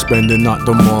 While you're spending at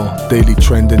the mall, daily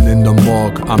trending in the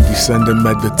morgue. I'm descending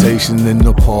meditation in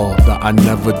Nepal that I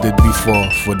never did before.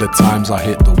 For the times I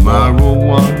hit the wall.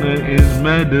 Marijuana is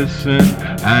medicine,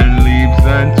 and leaves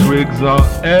and twigs are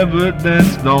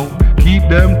evidence. Don't keep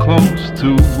them close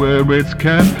to where it's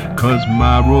kept, cause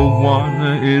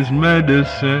marijuana is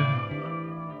medicine.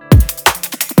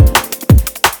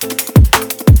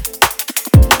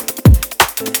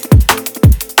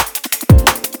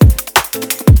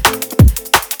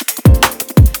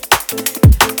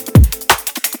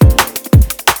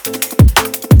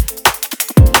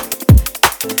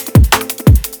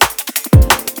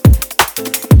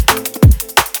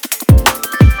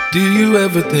 Do you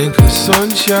ever think of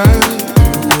sunshine?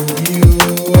 Do you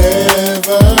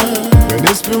ever? When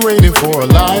it's been raining for a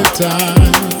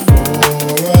lifetime.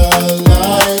 For a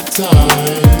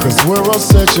lifetime. Cause we're all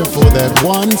searching for that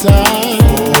one time.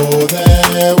 For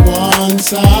that one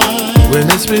time. When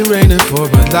it's been raining for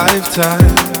a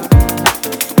lifetime.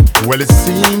 Well, it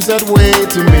seems that way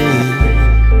to me.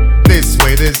 This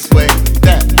way,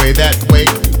 that way.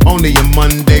 Only a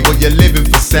Monday, but you're living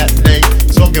for Saturday.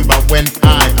 Talking about when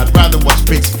I'd rather watch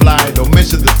pigs fly. Don't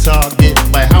measure the target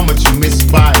by how much you miss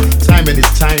by. Timing is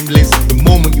timeless. The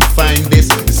moment you find this,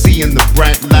 the seeing the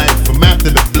bright light from after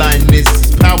the blindness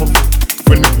is powerful.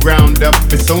 From the ground up,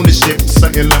 it's ownership.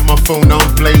 Something like my phone on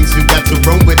planes, you got to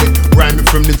roam with it. Rhyming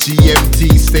from the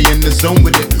GMT, stay in the zone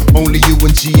with it. Only you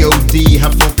and G.O.D.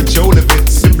 have full control of it.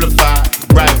 Simplify,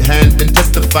 right hand and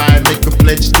testify. Make a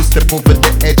pledge to step over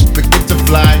the edge, begin to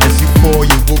fly. As you fall,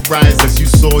 you will rise. As you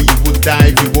saw, you will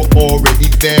dive. You were already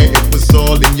there, it was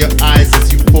all in your eyes. As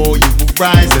you fall, you will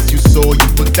rise. As you saw, you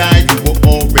will dive. You were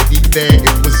already there,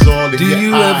 it was all in your eyes. Do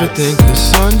you ever think of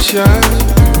sunshine?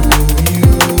 Do you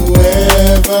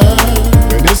ever?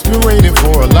 When it's been raining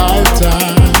for a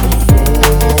lifetime.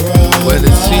 Well,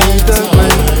 it seems that way.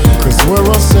 Cause we're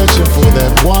all searching for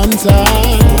that one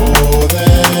time.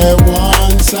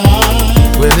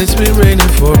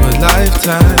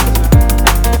 lifetime.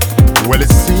 Well,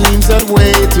 it seems that way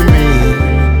to me.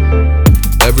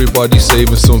 Everybody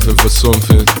saving something for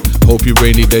something. Hope your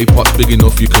rainy day pot's big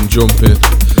enough you can jump in.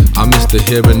 I miss the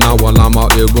here and now while I'm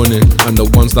out here running. And the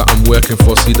ones that I'm working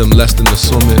for, see them less than the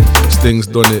summit. Stings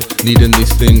done it, needing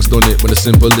these things done it. When the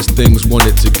simplest things want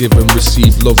it, to give and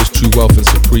receive love is true wealth and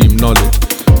supreme knowledge.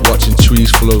 Watching trees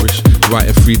flourish,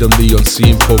 writing freedom the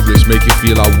unseen published. Make you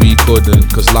feel how we couldn't,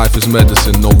 cause life is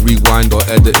medicine. No rewind or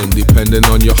editing, depending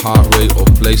on your heart rate or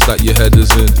place that your head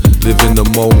is in. Live in the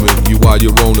moment, you are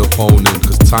your own opponent.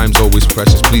 Cause time's always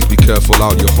precious, please be careful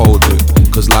how you hold it.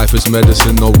 Cause life is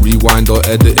medicine, no rewind or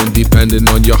editing, depending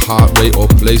on your heart rate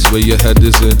or place where your head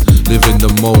is in. Live in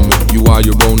the moment, you are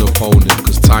your own opponent.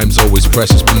 Cause time's always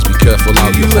precious, please be careful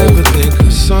how you hold it. Do you ever think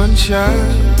of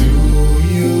sunshine? Do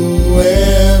you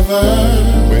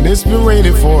ever? When it's been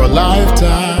raining for a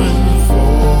lifetime.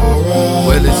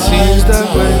 Well, it seems that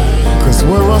way. Cause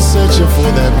we're all searching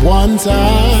for that one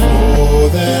time. For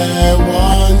that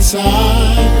one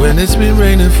time. When it's been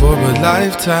raining for a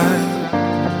lifetime.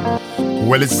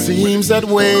 Well, it seems that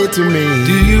way to me.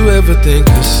 Do you ever think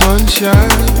of sunshine?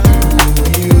 Do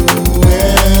you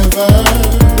ever?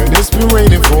 When it's been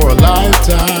raining for a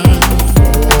lifetime.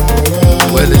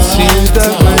 Well, it seems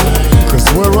that way. Cause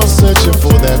we're all searching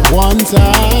for that one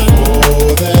time.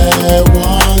 For that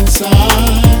one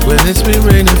time. When it's been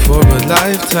raining for a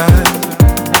lifetime.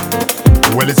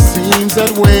 Well, it seems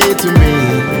that way to me.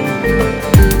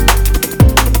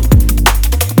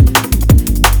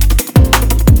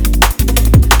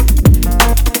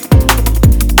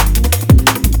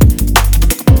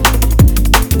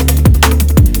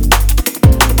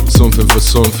 Something for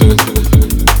something.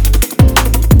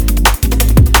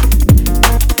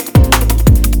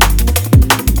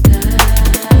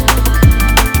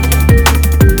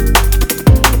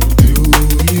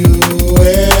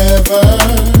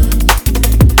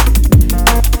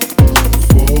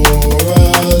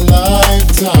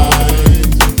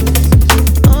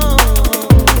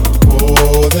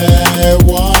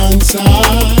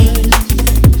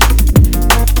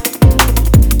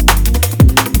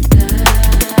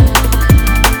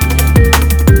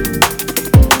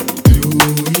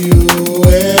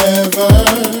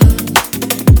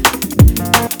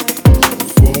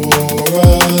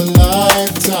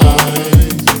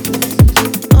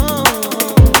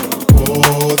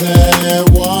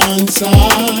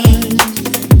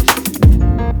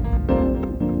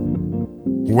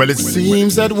 Well, it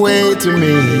seems that way to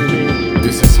me.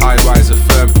 This is High Rise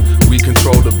FM, we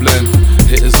control the blend.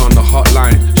 Hit us on the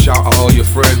hotline, shout out all your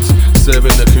friends.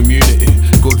 Serving the community,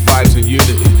 good vibes and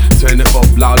unity. Turn it up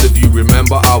loud if you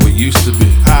remember how it used to be.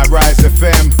 High Rise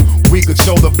FM, we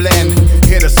control the blend.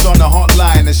 Hit us on the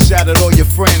hotline and shout out all your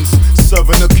friends.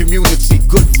 Serving the community,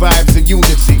 good vibes and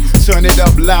unity. Turn it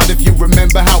up loud if you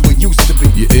remember how it used to be.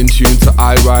 You're in tune to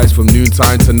iRise from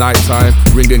noontime to nighttime.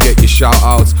 Ring and get your shout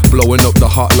outs, blowing up the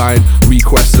hotline.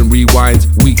 Requests and rewinds,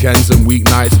 weekends and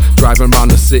weeknights. Driving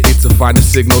around the city to find a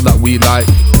signal that we like.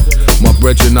 My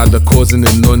brethren had a cousin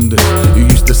in London who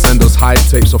used to send us hype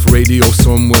tapes off radio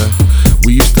somewhere.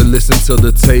 We used to listen till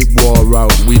the tape wore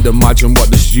out. We'd imagine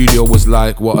what the studio was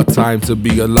like. What a time to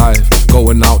be alive.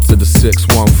 Going out to the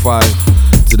 615,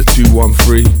 to the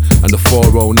 213 and the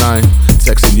 409.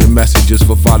 Texting your messages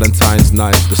for Valentine's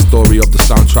night. The story of the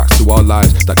soundtracks to our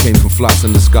lives that came from flats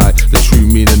in the sky. The true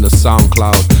meaning of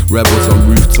SoundCloud. Rebels on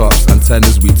rooftops,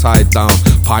 antennas we tied down.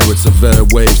 Pirates of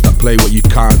airwaves that play what you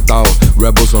can't doubt.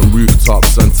 Rebels on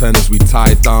rooftops, antennas we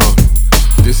tied down.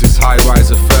 This is High Rise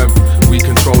FM, we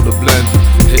control the blend.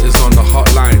 Hit us on the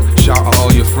hotline, shout out all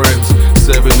your friends.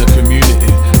 Serving the community,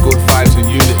 good vibes and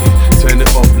unity. Turn it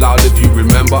up loud if you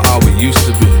remember how it used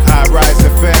to be. High Rise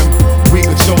FM, we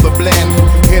control the blend.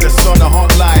 Hit us on the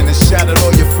hotline and shout out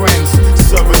all your friends.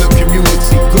 Serving the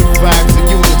community, good vibes and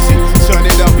unity. Turn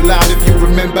it up loud if you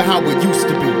remember how it used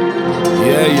to be.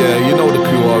 Yeah, you know the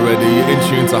crew already. You're in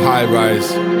tune to High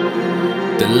Rise,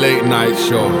 the late night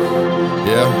show.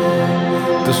 Yeah?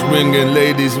 Just ringing,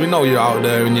 ladies, we know you're out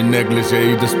there in your negligee.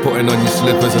 You're just putting on your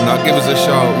slippers and now give us a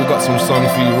shout. We got some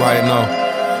songs for you right now.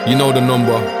 You know the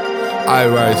number,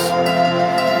 iRise.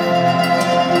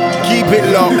 Keep it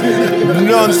locked,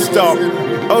 non-stop.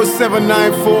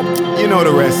 0794, you know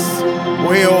the rest.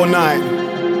 We're here all night,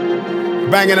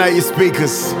 banging out your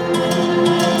speakers.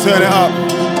 Turn it up.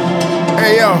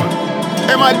 Hey yo,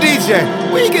 hey my DJ,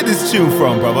 where you get this tune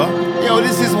from, brother? Yo,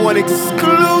 this is one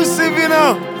exclusive, you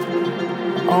know.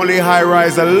 Only High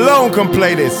Rise alone can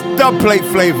play this. Dubplate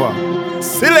flavor.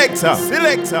 Selector.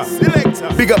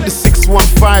 Big up the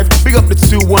 615, big up the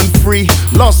 213.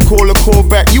 Last caller, call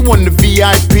back, you won the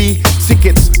VIP.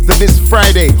 Tickets to this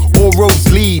Friday, all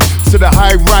roads lead to the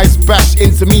high rise, bash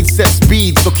into me, set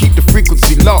speed, so keep the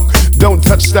frequency locked. Don't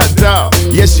touch that dial,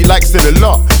 yes, she likes it a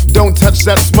lot. Don't touch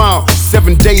that smile,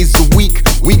 7 days a week,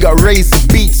 we got raised the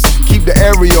beats. Keep the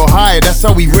area high, that's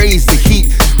how we raise the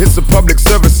heat. It's a public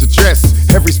service address,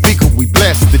 every speaker we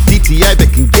bless. The DTI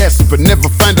that can guess, but never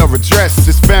find our address.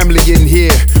 It's family in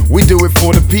here, we do it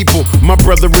for the people. My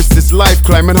brother risked his life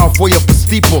climbing halfway up a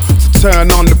steeple to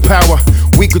turn on the power.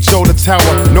 We control the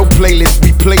tower, no playlist,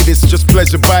 we play this, just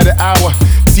pleasure by the hour.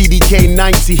 TDK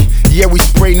 90, yeah, we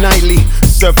spray nightly.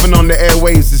 Surfing on the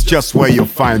airwaves is just where you'll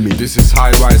find me. This is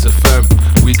High Rise FM,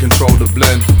 we control the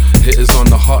blend. Hitters on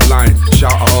the hotline,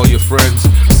 shout at all your friends.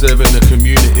 Serving the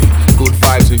community, good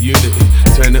vibes and unity.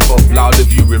 Turn it up loud if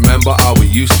you remember how we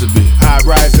used to be. High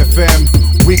Rise FM,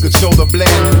 we control the blend.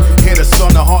 Hit us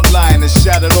on the hotline and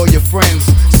shout at all your friends.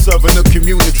 Serving the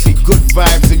community, good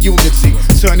vibes and unity.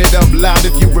 Turn it up loud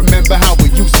if you remember how we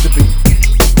used to be.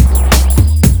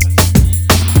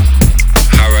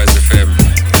 High Rise FM,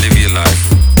 live your life,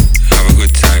 have a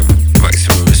good time,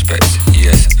 maximum respect.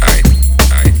 Yes, I.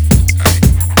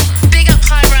 Big up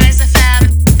High Rise FM,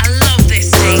 I love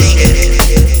this station.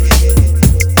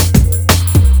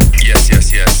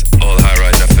 Yes, all High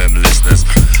Rise FM listeners,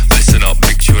 listen up,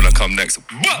 big tune will come next.